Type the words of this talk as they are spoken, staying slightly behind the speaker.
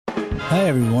Hi,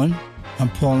 everyone. I'm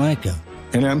Paul Anka.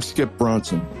 And I'm Skip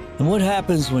Bronson. And what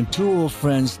happens when two old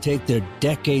friends take their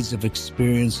decades of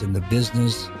experience in the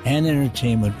business and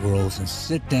entertainment worlds and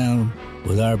sit down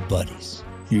with our buddies?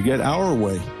 You get Our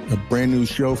Way, a brand new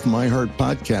show from iHeart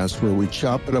Podcast where we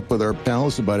chop it up with our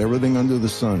pals about everything under the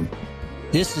sun.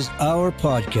 This is our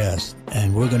podcast,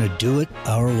 and we're going to do it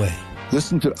our way.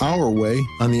 Listen to Our Way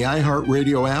on the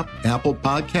iHeartRadio app, Apple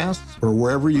Podcasts, or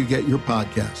wherever you get your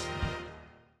podcasts.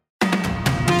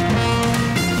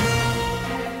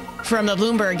 From the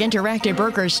Bloomberg Interactive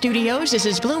Brokers Studios, this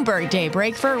is Bloomberg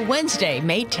Daybreak for Wednesday,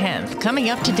 May 10th. Coming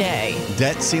up today.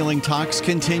 Debt ceiling talks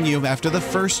continue after the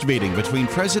first meeting between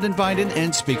President Biden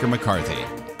and Speaker McCarthy.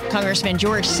 Congressman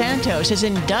George Santos is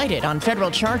indicted on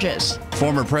federal charges.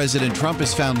 Former President Trump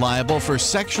is found liable for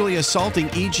sexually assaulting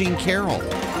E. Jean Carroll.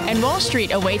 And Wall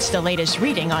Street awaits the latest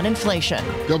reading on inflation.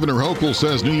 Governor Hochul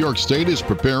says New York State is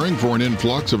preparing for an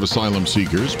influx of asylum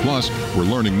seekers. Plus, we're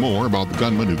learning more about the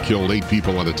gunman who killed 8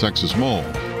 people at a Texas mall.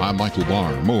 I'm Michael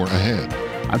Barr. More ahead.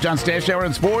 I'm John Stashower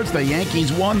in sports. The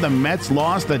Yankees won, the Mets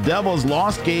lost, the Devils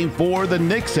lost Game 4. The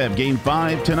Knicks have Game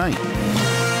 5 tonight.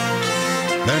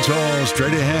 That's all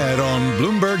straight ahead on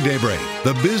Bloomberg Daybreak.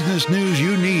 The business news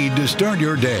you need to start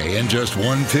your day in just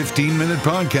one 15-minute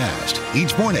podcast.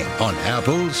 Each morning on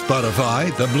Apple,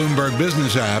 Spotify, the Bloomberg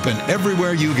Business app, and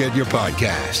everywhere you get your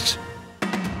podcasts.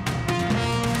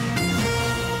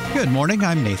 Good morning,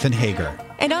 I'm Nathan Hager.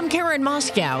 And I'm Karen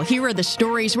Moscow. Here are the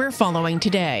stories we're following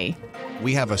today.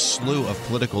 We have a slew of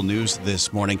political news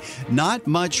this morning. Not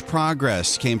much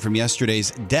progress came from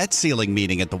yesterday's debt ceiling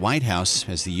meeting at the White House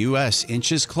as the U.S.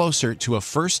 inches closer to a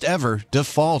first-ever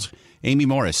default. Amy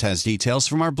Morris has details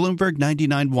from our Bloomberg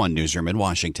 99.1 newsroom in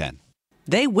Washington.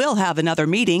 They will have another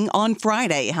meeting on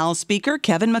Friday. House Speaker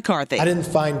Kevin McCarthy. I didn't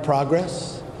find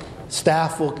progress.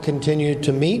 Staff will continue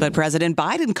to meet. But President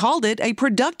Biden called it a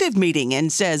productive meeting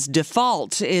and says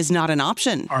default is not an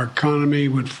option. Our economy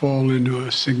would fall into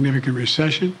a significant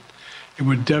recession. It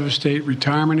would devastate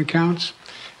retirement accounts,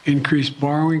 increase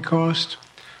borrowing costs.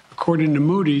 According to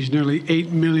Moody's, nearly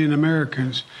 8 million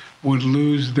Americans would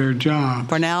lose their jobs.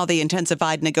 For now, the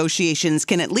intensified negotiations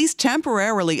can at least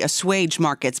temporarily assuage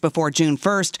markets before June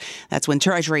 1st. That's when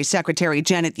Treasury Secretary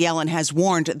Janet Yellen has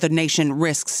warned the nation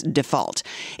risks default.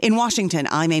 In Washington,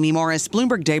 I'm Amy Morris,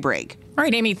 Bloomberg Daybreak. All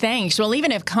right, Amy, thanks. Well,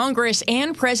 even if Congress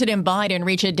and President Biden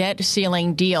reach a debt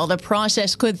ceiling deal, the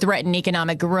process could threaten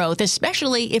economic growth,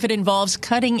 especially if it involves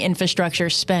cutting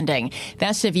infrastructure spending.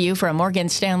 That's the view from Morgan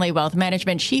Stanley Wealth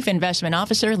Management Chief Investment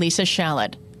Officer Lisa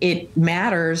Shallett. It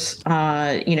matters,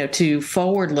 to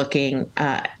forward-looking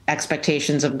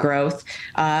expectations of growth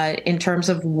in terms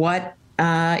of what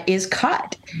is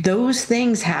cut. Those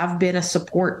things have been a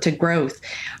support to growth.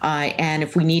 And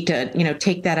if we need to,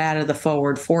 take that out of the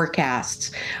forward forecasts,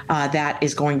 that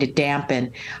is going to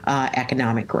dampen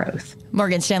economic growth.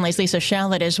 Morgan Stanley's Lisa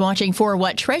Shallett is watching for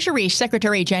what Treasury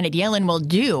Secretary Janet Yellen will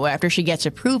do after she gets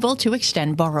approval to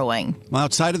extend borrowing. Well,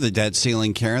 outside of the debt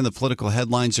ceiling, Karen, the political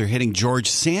headlines are hitting George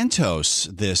Santos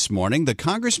this morning. The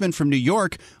congressman from New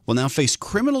York will now face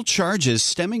criminal charges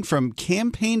stemming from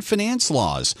campaign finance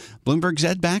laws. Bloomberg's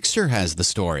Ed Baxter has the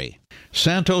story.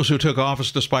 Santos, who took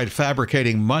office despite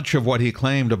fabricating much of what he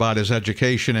claimed about his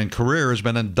education and career, has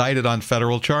been indicted on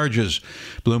federal charges.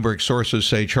 Bloomberg sources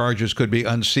say charges could be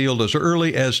unsealed as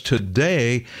early as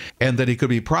today and that he could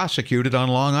be prosecuted on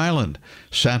Long Island.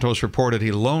 Santos reported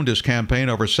he loaned his campaign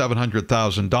over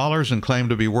 $700,000 and claimed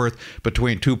to be worth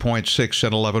between $2.6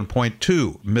 and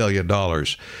 $11.2 million.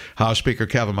 House Speaker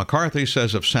Kevin McCarthy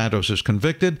says if Santos is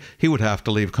convicted, he would have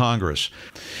to leave Congress.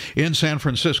 In San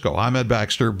Francisco, I'm Ed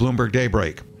Baxter, Bloomberg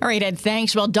Daybreak. All right, Ed,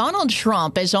 thanks. Well, Donald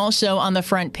Trump is also on the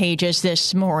front pages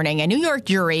this morning. A New York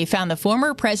jury found the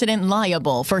former president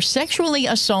liable for sexually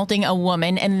assaulting a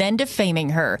woman and then defaming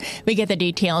her. We get the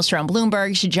details from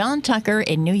Bloomberg's John Tucker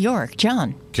in New York.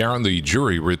 John. Karen, the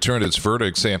jury returned its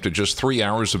verdicts after just 3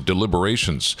 hours of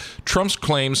deliberations. Trump's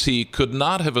claims he could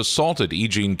not have assaulted E.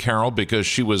 Jean Carroll because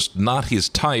she was not his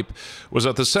type was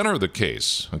at the center of the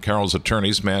case. Carroll's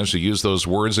attorneys managed to use those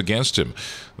words against him.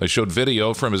 They showed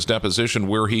video from his deposition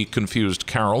where he confused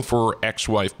Carroll for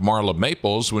ex-wife Marla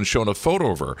Maples when shown a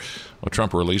photo of her. Well,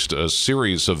 Trump released a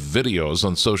series of videos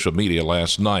on social media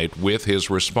last night with his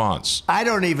response. I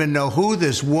don't even know who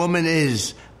this woman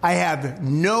is. I have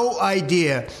no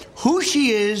idea who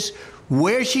she is,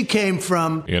 where she came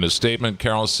from. In a statement,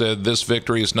 Carroll said, "This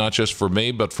victory is not just for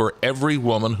me, but for every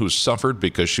woman who suffered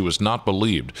because she was not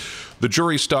believed." The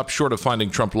jury stopped short of finding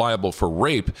Trump liable for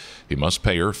rape. He must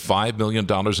pay her $5 million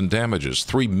in damages,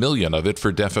 $3 million of it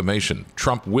for defamation.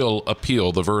 Trump will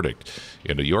appeal the verdict.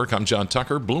 In New York, I'm John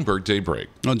Tucker, Bloomberg Daybreak.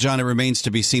 Well, John, it remains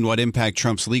to be seen what impact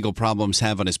Trump's legal problems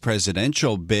have on his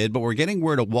presidential bid, but we're getting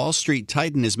word a Wall Street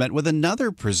titan has met with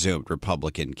another presumed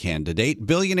Republican candidate.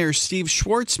 Billionaire Steve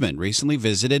Schwartzman recently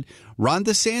visited Ron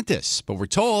DeSantis, but we're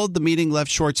told the meeting left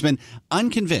Schwartzman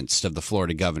unconvinced of the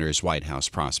Florida governor's White House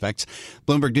prospects.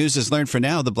 Bloomberg News has learned for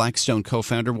now the Blackstone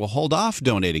co-founder will hold off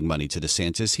donating money to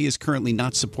DeSantis. He is currently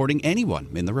not supporting anyone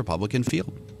in the Republican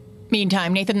field.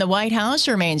 Meantime, Nathan, the White House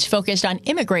remains focused on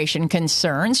immigration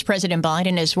concerns. President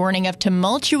Biden is warning of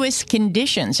tumultuous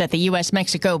conditions at the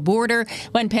U.S.-Mexico border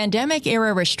when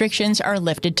pandemic-era restrictions are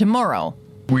lifted tomorrow.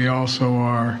 We also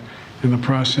are in the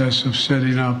process of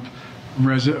setting up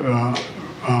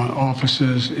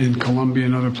offices in Colombia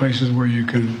and other places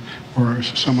where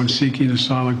someone seeking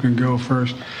asylum can go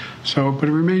first. But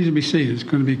it remains to be seen. It's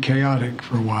going to be chaotic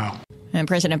for a while. And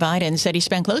President Biden said he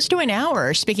spent close to an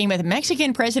hour speaking with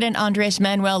Mexican President Andrés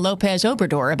Manuel López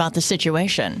Obrador about the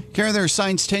situation. Kara, there are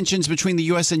signs tensions between the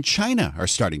U.S. and China are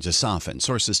starting to soften.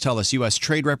 Sources tell us U.S.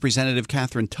 Trade Representative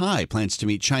Catherine Tai plans to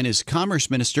meet China's Commerce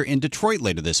Minister in Detroit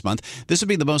later this month. This would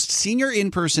be the most senior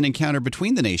in-person encounter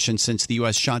between the nations since the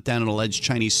U.S. shot down an alleged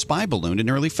Chinese spy balloon in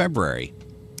early February.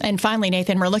 And finally,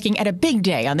 Nathan, we're looking at a big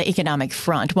day on the economic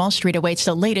front. Wall Street awaits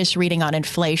the latest reading on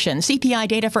inflation. CPI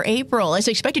data for April is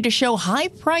expected to show high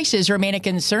prices remain a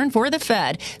concern for the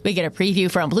Fed. We get a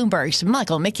preview from Bloomberg's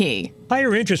Michael McKee.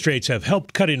 Higher interest rates have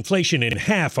helped cut inflation in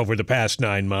half over the past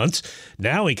 9 months.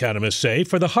 Now, economists say,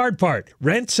 for the hard part,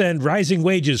 rents and rising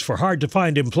wages for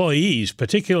hard-to-find employees,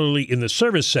 particularly in the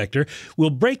service sector, will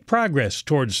break progress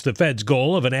towards the Fed's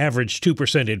goal of an average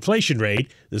 2% inflation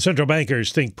rate. The central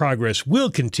bankers think progress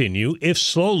will continue. If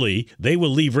slowly, they will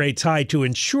leave rates high to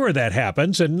ensure that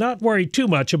happens and not worry too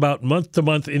much about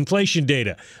month-to-month inflation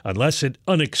data, unless it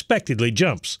unexpectedly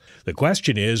jumps. The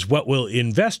question is, what will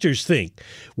investors think?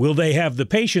 Will they have the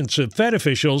patience of Fed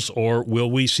officials, or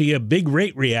will we see a big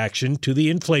rate reaction to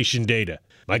the inflation data?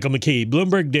 Michael McKee,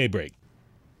 Bloomberg Daybreak.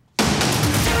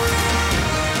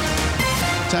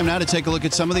 Time now to take a look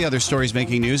at some of the other stories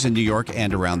making news in New York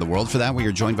and around the world. For that, we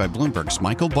are joined by Bloomberg's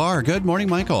Michael Barr. Good morning,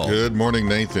 Michael. Good morning,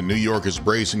 Nathan. New York is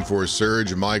bracing for a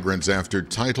surge of migrants after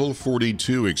Title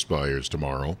 42 expires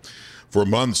tomorrow. For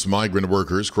months, migrant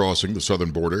workers crossing the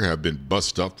southern border have been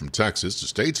bussed up from Texas to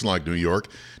states like New York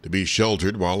to be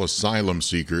sheltered while asylum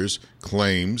seekers'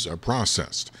 claims are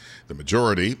processed. The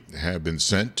majority have been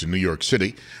sent to New York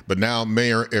City, but now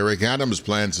Mayor Eric Adams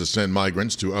plans to send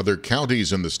migrants to other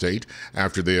counties in the state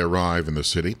after they arrive in the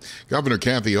city. Governor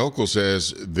Kathy Hochul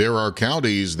says there are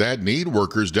counties that need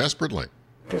workers desperately.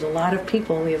 There's a lot of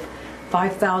people. We have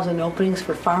 5,000 openings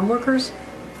for farm workers.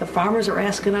 The farmers are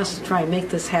asking us to try and make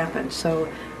this happen. So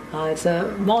it's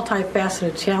a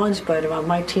multifaceted challenge, but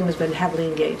my team has been heavily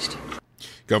engaged.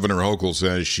 Governor Hochul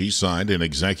says she signed an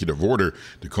executive order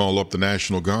to call up the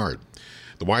National Guard.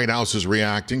 The White House is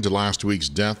reacting to last week's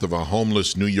death of a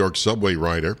homeless New York subway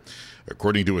rider.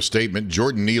 According to a statement,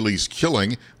 Jordan Neely's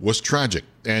killing was tragic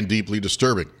and deeply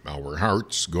disturbing. Our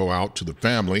hearts go out to the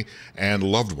family and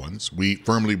loved ones. We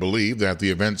firmly believe that the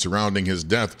events surrounding his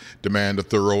death demand a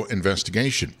thorough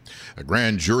investigation. A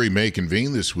grand jury may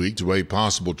convene this week to weigh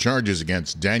possible charges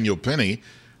against Daniel Penny,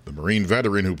 the Marine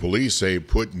veteran who police say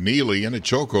put Neely in a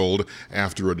chokehold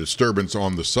after a disturbance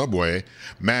on the subway.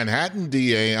 Manhattan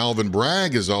DA Alvin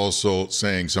Bragg is also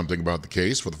saying something about the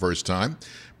case for the first time.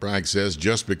 Bragg says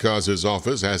just because his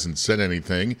office hasn't said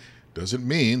anything doesn't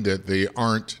mean that they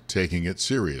aren't taking it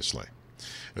seriously.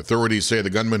 Authorities say the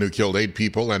gunman who killed 8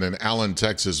 people at an Allen,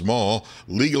 Texas mall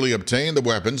legally obtained the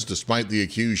weapons despite the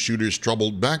accused shooter's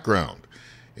troubled background.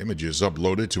 Images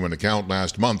uploaded to an account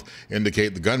last month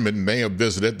indicate the gunman may have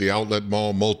visited the outlet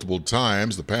mall multiple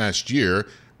times the past year,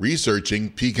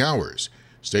 researching peak hours.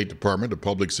 State Department of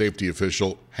Public Safety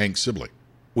official Hank Sibley.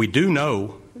 We do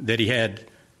know that he had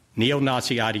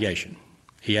neo-Nazi ideation.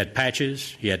 He had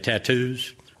patches, he had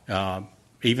tattoos,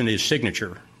 even his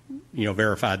signature,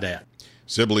 verified that.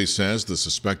 Sibley says the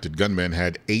suspected gunman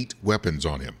had 8 weapons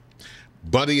on him.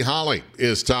 Buddy Holly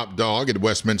is top dog at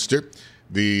Westminster.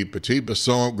 The Petit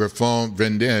Basson Griffon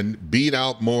Vendin beat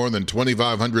out more than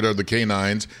 2,500 other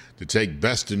canines to take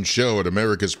best in show at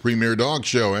America's premier dog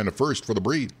show, and a first for the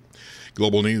breed.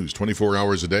 Global news 24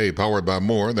 hours a day, powered by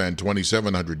more than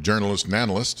 2,700 journalists and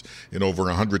analysts in over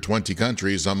 120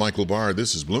 countries. I'm Michael Barr.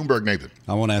 This is Bloomberg Nathan.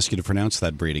 I won't ask you to pronounce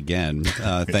that breed again.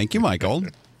 Thank you, Michael.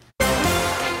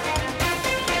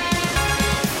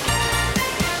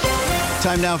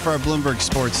 Time now for our Bloomberg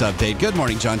Sports Update. Good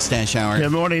morning, John Stashauer.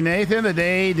 Good morning, Nathan. The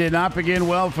day did not begin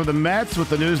well for the Mets with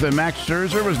the news that Max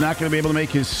Scherzer was not going to be able to make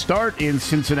his start in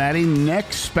Cincinnati.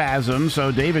 Neck spasm.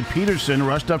 So David Peterson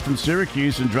rushed up from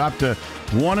Syracuse and dropped to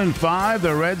 1-5.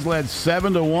 The Reds led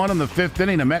 7-1 in the fifth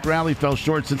inning. The Met rally fell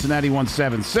short. Cincinnati won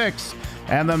 7-6.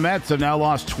 And the Mets have now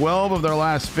lost 12 of their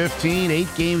last 15, 8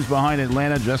 games behind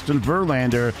Atlanta. Justin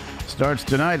Verlander starts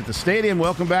tonight at the stadium.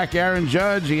 Welcome back, Aaron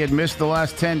Judge. He had missed the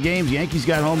last 10 games. Yankees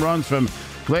got home runs from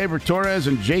Gleyber Torres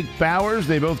and Jake Bauers.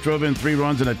 They both drove in 3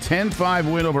 runs in a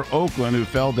 10-5 win over Oakland, who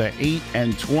fell to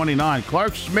 8-29.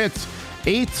 Clark Schmidt's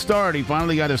 8th start. He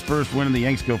finally got his first win, and the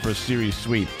Yanks go for a series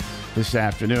sweep this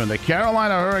afternoon. The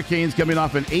Carolina Hurricanes coming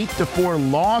off an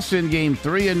 8-4 loss in Game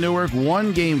 3 in Newark,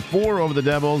 won Game 4 over the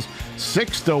Devils,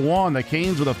 6-1. The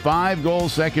Canes with a 5-goal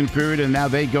second period, and now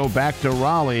they go back to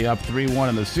Raleigh, up 3-1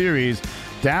 in the series.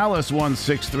 Dallas won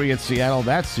 6-3 at Seattle.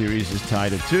 That series is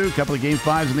tied at 2. A couple of Game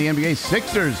 5s in the NBA.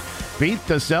 Sixers beat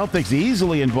the Celtics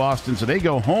easily in Boston, so they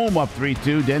go home up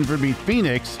 3-2. Denver beat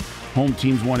Phoenix. Home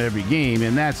teams won every game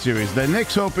in that series. The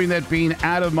Knicks hoping that being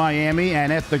out of Miami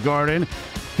and at the Garden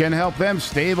can help them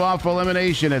stave off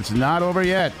elimination. It's not over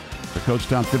yet. For Coach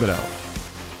Tom Thibodeau.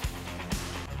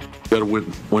 Got to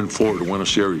win 4 to win a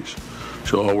series.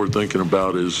 So all we're thinking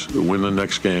about is win the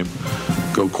next game,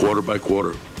 go quarter by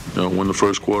quarter. Win the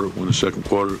first quarter, win the second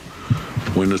quarter,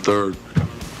 win the third,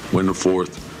 win the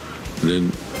fourth. And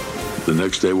then the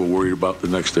next day we're worried about the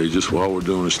next day. Just all we're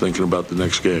doing is thinking about the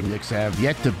next game. Knicks have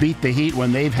yet to beat the Heat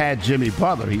when they've had Jimmy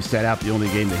Butler. He sat out the only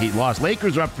game the Heat lost.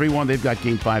 Lakers are up 3-1. They've got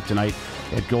Game 5 tonight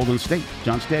at Golden State.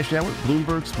 John Stashauer,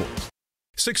 Bloomberg Sports.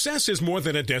 Success is more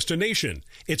than a destination.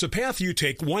 It's a path you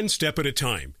take one step at a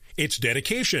time. It's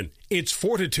dedication, it's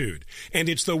fortitude, and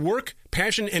it's the work,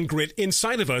 passion, and grit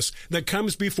inside of us that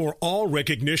comes before all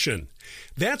recognition.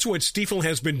 That's what Stifel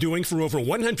has been doing for over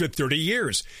 130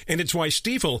 years, and it's why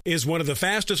Stifel is one of the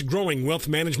fastest growing wealth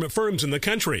management firms in the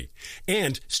country.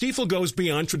 And Stifel goes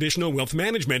beyond traditional wealth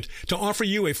management to offer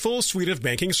you a full suite of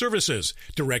banking services,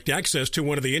 direct access to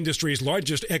one of the industry's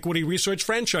largest equity research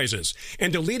franchises,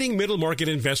 and a leading middle market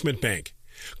investment bank.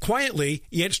 Quietly,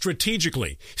 yet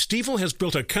strategically, Stifel has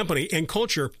built a company and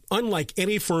culture unlike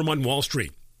any firm on Wall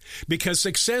Street. Because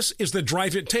success is the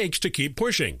drive it takes to keep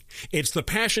pushing. It's the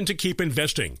passion to keep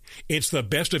investing. It's the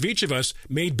best of each of us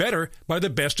made better by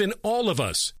the best in all of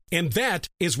us. And that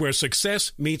is where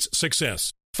success meets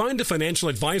success. Find a financial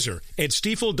advisor at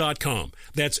Stifel.com.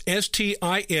 That's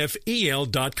Stifel.com.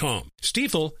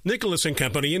 Stifel, Nicholas &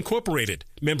 Company, Incorporated.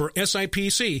 Member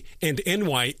SIPC and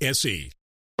NYSE.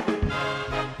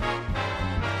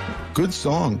 Good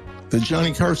song. The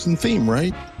Johnny Carson theme,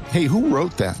 right? Hey, who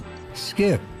wrote that?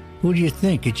 Skip, who do you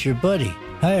think? It's your buddy.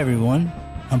 Hi, everyone.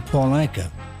 I'm Paul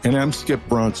Anka. And I'm Skip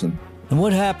Bronson. And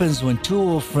what happens when two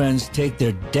old friends take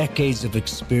their decades of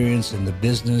experience in the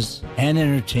business and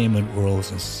entertainment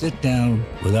worlds and sit down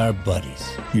with our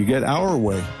buddies? You get Our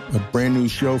Way, a brand new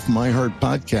show from iHeart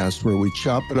Podcast where we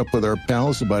chop it up with our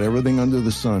pals about everything under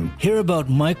the sun. Hear about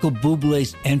Michael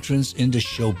Bublé's entrance into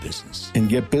show business. And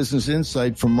get business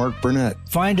insight from Mark Burnett.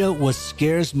 Find out what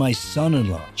scares my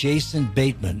son-in-law, Jason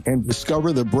Bateman. And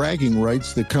discover the bragging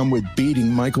rights that come with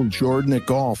beating Michael Jordan at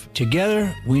golf.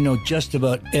 Together, we know just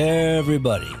about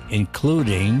everybody,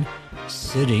 including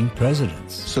sitting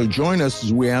presidents. So join us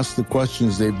as we ask the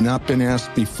questions they've not been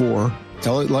asked before,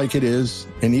 tell it like it is,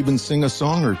 and even sing a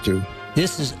song or two.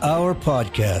 This is our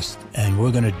podcast, and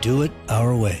we're going to do it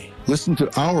our way. Listen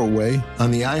to Our Way on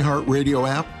the iHeartRadio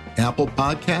app, Apple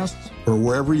Podcasts, or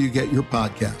wherever you get your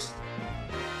podcasts.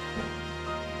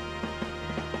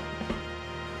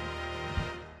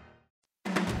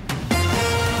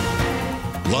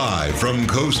 Live from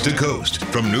coast to coast,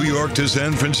 from New York to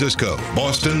San Francisco,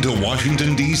 Boston to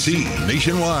Washington, D.C.,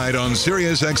 nationwide on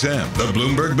SiriusXM, the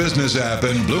Bloomberg Business app,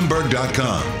 and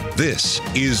Bloomberg.com. This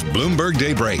is Bloomberg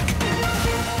Daybreak.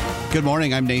 Good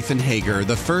morning, I'm Nathan Hager.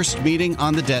 The first meeting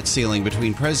on the debt ceiling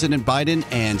between President Biden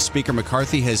and Speaker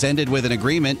McCarthy has ended with an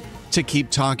agreement to keep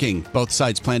talking. Both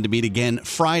sides plan to meet again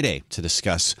Friday to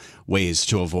discuss ways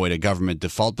to avoid a government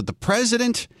default, but the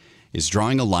president is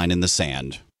drawing a line in the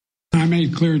sand. I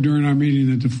made clear during our meeting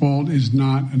that default is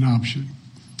not an option.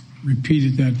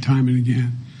 Repeated that time and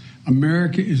again.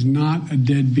 America is not a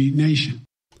deadbeat nation.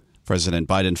 President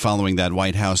Biden following that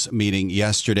White House meeting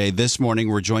yesterday. This morning,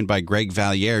 we're joined by Greg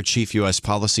Valliere, Chief U.S.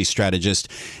 Policy Strategist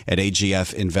at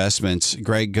AGF Investments.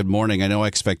 Greg, good morning. I know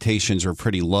expectations were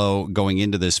pretty low going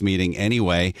into this meeting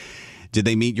anyway. Did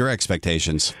they meet your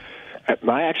expectations?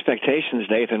 My expectations,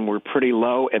 Nathan, were pretty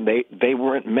low, and they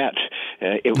weren't met.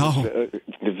 It was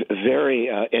very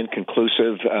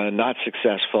inconclusive, not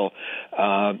successful,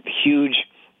 huge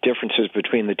differences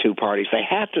between the two parties. They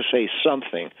have to say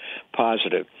something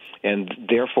positive. And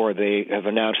therefore, they have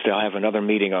announced they'll have another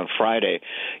meeting on Friday.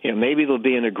 Maybe there'll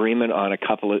be an agreement on a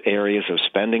couple of areas of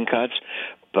spending cuts,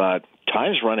 but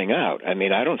time's running out. I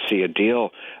mean, I don't see a deal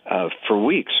for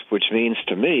weeks, which means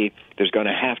to me there's going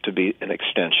to have to be an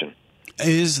extension.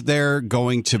 Is there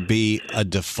going to be a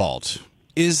default?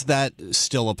 Is that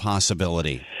still a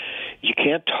possibility? You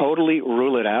can't totally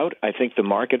rule it out. I think the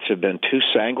markets have been too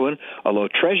sanguine, although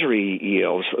Treasury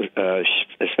yields,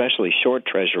 especially short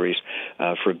Treasuries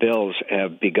for bills,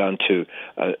 have begun to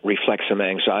reflect some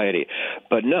anxiety.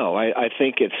 But no, I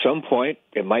think at some point,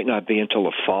 it might not be until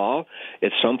the fall,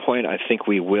 at some point I think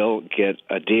we will get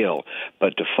a deal.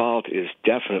 But default is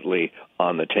definitely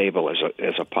on the table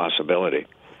as a possibility.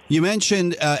 You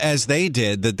mentioned, as they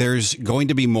did, that there's going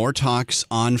to be more talks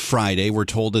on Friday. We're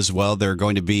told as well there are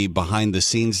going to be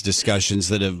behind-the-scenes discussions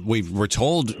that we're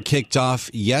told kicked off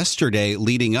yesterday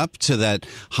leading up to that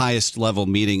highest-level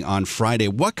meeting on Friday.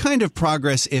 What kind of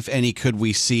progress, if any, could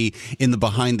we see in the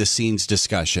behind-the-scenes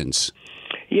discussions?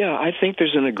 Yeah, I think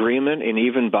there's an agreement, and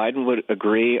even Biden would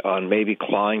agree on maybe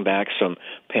clawing back some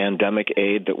pandemic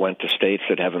aid that went to states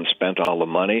that haven't spent all the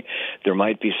money. There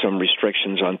might be some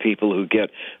restrictions on people who get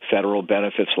federal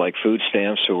benefits like food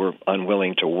stamps who are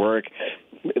unwilling to work.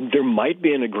 There might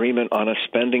be an agreement on a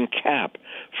spending cap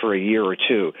for a year or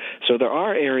two. So there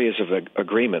are areas of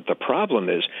agreement. The problem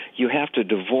is you have to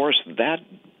divorce that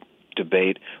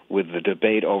debate with the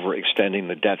debate over extending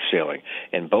the debt ceiling,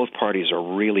 and both parties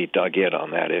are really dug in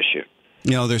on that issue.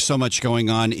 There's so much going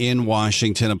on in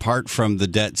Washington apart from the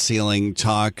debt ceiling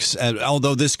talks,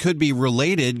 although this could be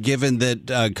related given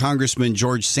that Congressman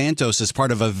George Santos is part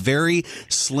of a very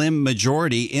slim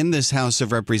majority in this House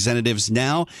of Representatives.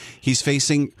 Now he's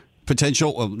facing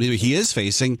he is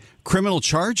facing criminal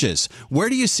charges. Where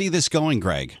do you see this going,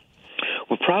 Greg?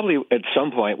 Well, probably at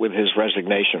some point with his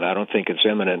resignation. I don't think it's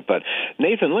imminent. But,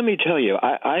 Nathan, let me tell you,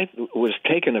 I was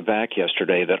taken aback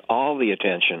yesterday that all the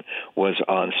attention was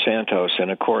on Santos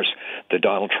and, of course, the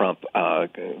Donald Trump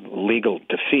legal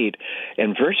defeat,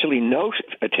 and virtually no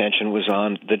attention was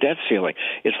on the debt ceiling.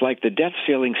 It's like the debt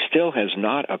ceiling still has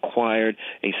not acquired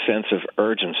a sense of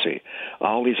urgency.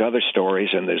 All these other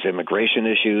stories, and there's immigration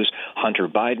issues, Hunter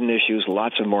Biden issues,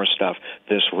 lots of more stuff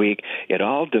this week, it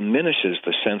all diminishes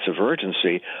the sense of urgency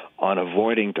on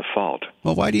avoiding default.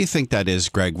 Well, why do you think that is,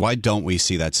 Greg? Why don't we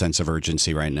see that sense of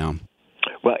urgency right now?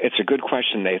 Well, it's a good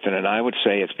question, Nathan, and I would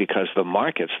say it's because the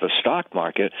markets, the stock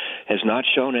market, has not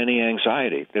shown any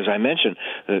anxiety. As I mentioned,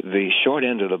 the short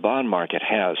end of the bond market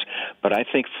has, but I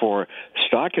think for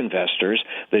stock investors,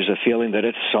 there's a feeling that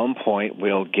at some point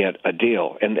we'll get a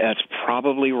deal, and that's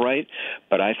probably right,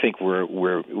 but I think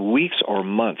we're weeks or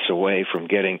months away from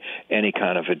getting any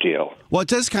kind of a deal. Well, it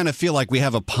does kind of feel like we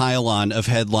have a pile-on of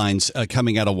headlines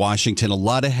coming out of Washington, a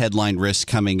lot of headline risks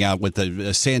coming out with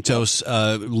the Santos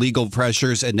legal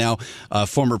pressures, and now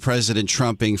former President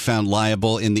Trump being found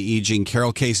liable in the E. Jean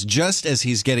Carroll case, just as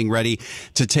he's getting ready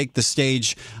to take the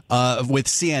stage with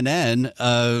CNN,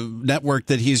 a network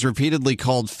that he's repeatedly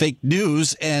called fake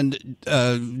news and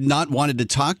not wanted to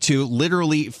talk to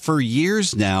literally for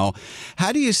years now.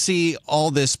 How do you see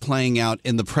all this playing out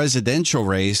in the presidential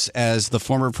race as the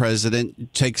former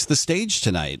president takes the stage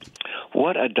tonight?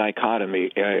 What a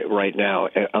dichotomy right now.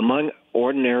 Among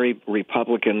ordinary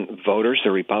Republican voters,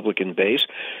 the Republican base,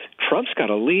 Trump's got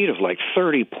a lead of like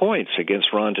 30 points against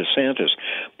Ron DeSantis.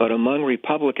 But among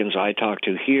Republicans I talk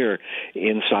to here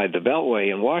inside the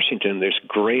Beltway in Washington, there's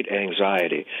great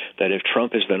anxiety that if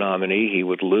Trump is the nominee, he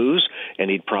would lose, and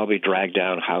he'd probably drag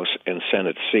down House and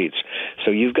Senate seats.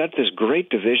 So you've got this great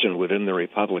division within the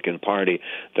Republican Party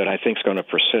that I think is going to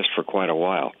persist for quite a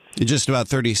while. Just about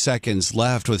 30 seconds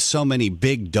left with so many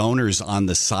big donors on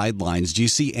the sidelines. Do you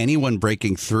see anyone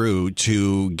breaking through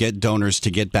to get donors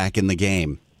to get back in the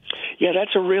game? Yeah,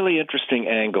 that's a really interesting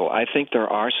angle. I think there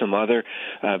are some other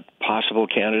possible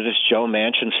candidates. Joe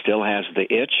Manchin still has the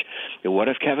itch. What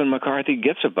if Kevin McCarthy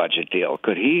gets a budget deal?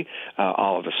 Could he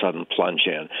all of a sudden plunge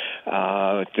in?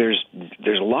 There's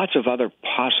lots of other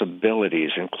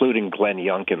possibilities, including Glenn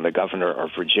Youngkin, the governor of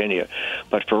Virginia.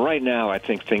 But for right now, I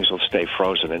think things will stay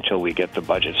frozen until we get the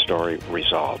budget story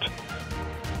resolved.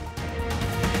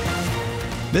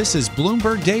 This is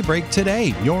Bloomberg Daybreak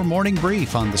Today, your morning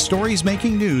brief on the stories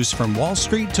making news from Wall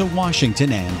Street to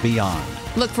Washington and beyond.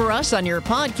 Look for us on your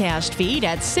podcast feed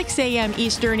at 6 a.m.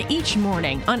 Eastern each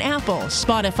morning on Apple,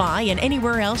 Spotify, and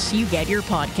anywhere else you get your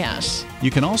podcasts.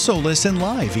 You can also listen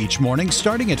live each morning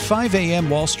starting at 5 a.m.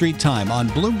 Wall Street time on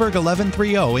Bloomberg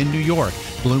 1130 in New York,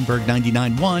 Bloomberg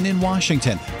 99.1 in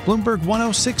Washington, Bloomberg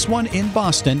 106.1 in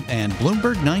Boston, and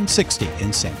Bloomberg 960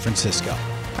 in San Francisco.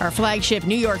 Our flagship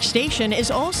New York station is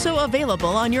also available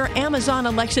on your Amazon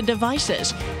Alexa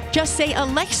devices. Just say,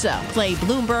 Alexa, play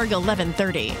Bloomberg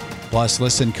 1130. Plus,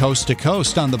 listen coast to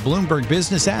coast on the Bloomberg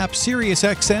Business app, Sirius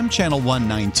XM Channel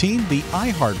 119, the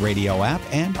iHeartRadio app,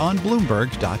 and on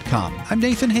Bloomberg.com. I'm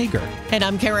Nathan Hager. And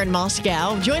I'm Karen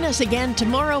Moscow. Join us again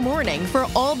tomorrow morning for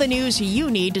all the news you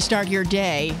need to start your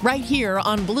day right here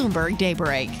on Bloomberg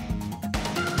Daybreak.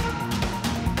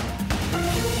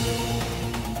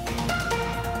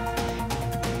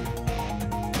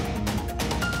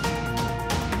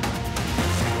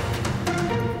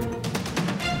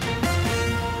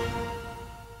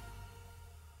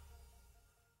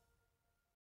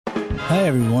 Hi,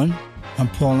 everyone. I'm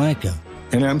Paul Anka.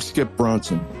 And I'm Skip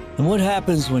Bronson. And what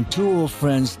happens when two old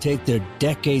friends take their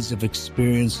decades of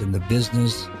experience in the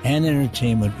business and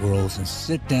entertainment worlds and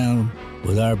sit down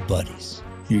with our buddies?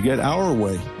 You get Our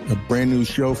Way, a brand new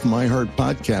show from iHeart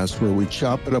Podcast where we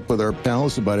chop it up with our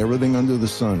pals about everything under the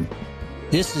sun.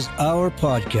 This is our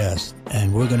podcast,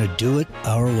 and we're going to do it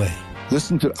our way.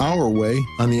 Listen to Our Way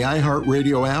on the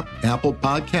iHeartRadio app, Apple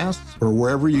Podcasts, or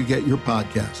wherever you get your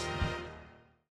podcasts.